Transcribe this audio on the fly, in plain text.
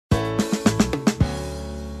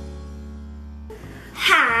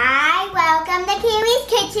Kaylee's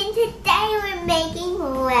Kitchen. Today we're making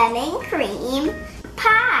lemon cream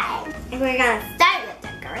pie. And we're gonna start with the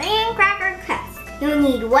graham cracker crust. You'll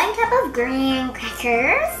need 1 cup of graham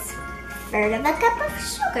crackers, 1/3 of a cup of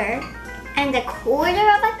sugar, and 1/4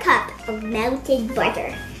 of a cup of melted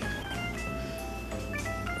butter.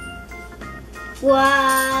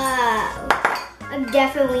 Wow! I'm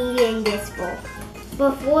definitely eating this bowl.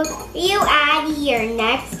 Before you add your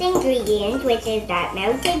next ingredient, which is that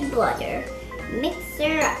melted butter, mix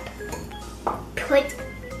her up. Put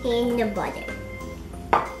in the butter.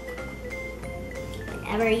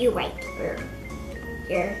 Whenever you like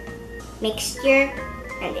your mixture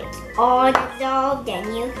and it's all dissolved,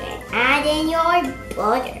 then you can add in your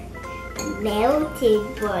butter,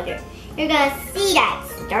 melted butter. You're gonna see that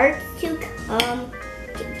starts to come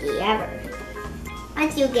together.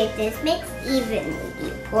 Once you get this mixed evenly,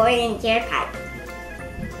 you pour it into your pie.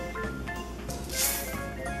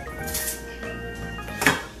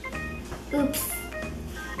 Oops.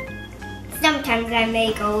 Sometimes I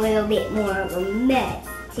make a little bit more of a mess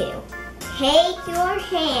too. Take your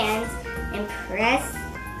hands and press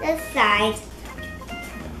the sides.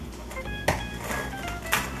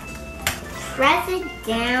 Press it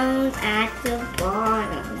down at the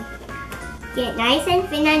bottom. Get nice and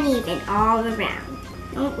thin and even all around.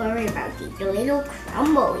 Don't worry about these little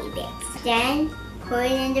crumbly bits. Then put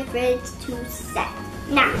it in the fridge to set.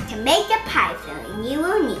 Now, to make the pie filling, you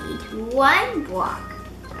will need 1 block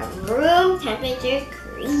of room temperature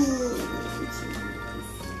cream cheese,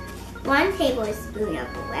 1 tablespoon of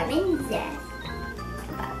lemon zest,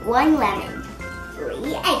 about 1 lemon,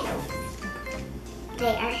 3 egg yolks.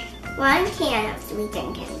 There, 1 can of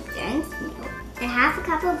sweetened condensed milk, and 1/2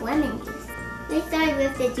 cup of lemon juice. We started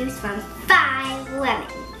with the juice from 5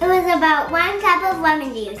 lemons. It was about 1 cup of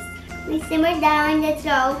lemon juice. We simmered down the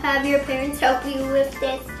stove. Have your parents help you with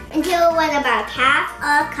this until it was about 1/2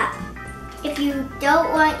 a cup. If you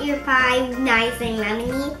don't want your pie nice and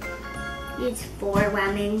lemony, use 4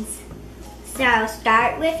 lemons. So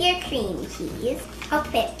start with your cream cheese. I'll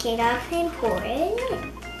pick it up and pour it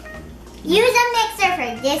in. Use a mixer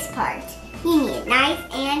for this part. You need it nice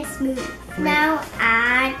and smooth. Now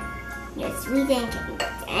add your sweetened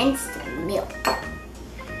condensed milk.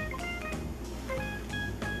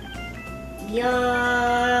 Yum!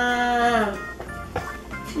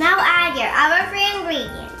 Now add your other 3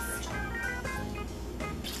 ingredients.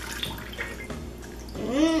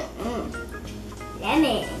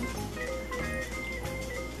 Lemon.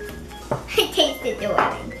 I tasted the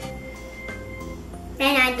lemon.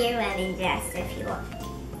 Then add your lemon zest if you want.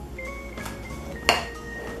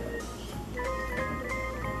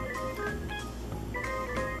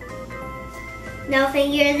 No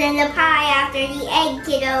fingers in the pie after the egg,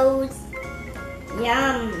 kiddos.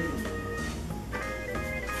 Yum.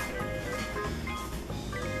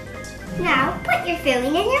 Now put your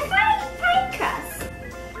filling in your pie crust.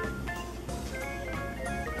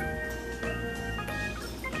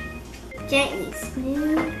 Gently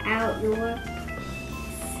smooth out your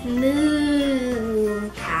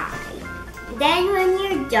smooth pie. Then when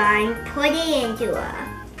you're done, put it into a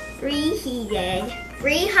preheated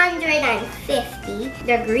 350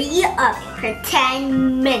 degree oven for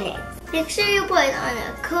 10 minutes. Make sure you put it on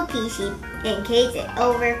a cookie sheet in case it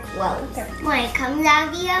overflows. When it comes out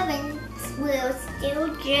of the oven, it will still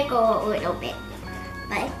jiggle a little bit,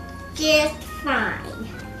 but just fine.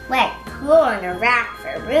 Let it cool on a rack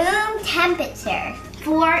for room temperature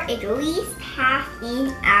for at least ½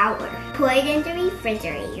 an hour. Put it in the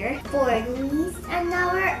refrigerator for at least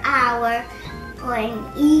another hour or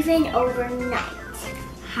even overnight.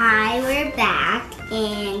 Hi, we're back,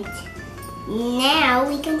 and now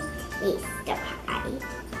we can taste the pie.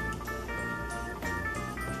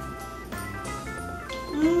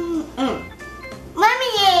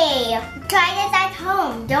 Lemonade! Try this at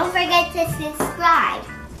home. Don't forget to subscribe.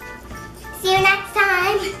 See you next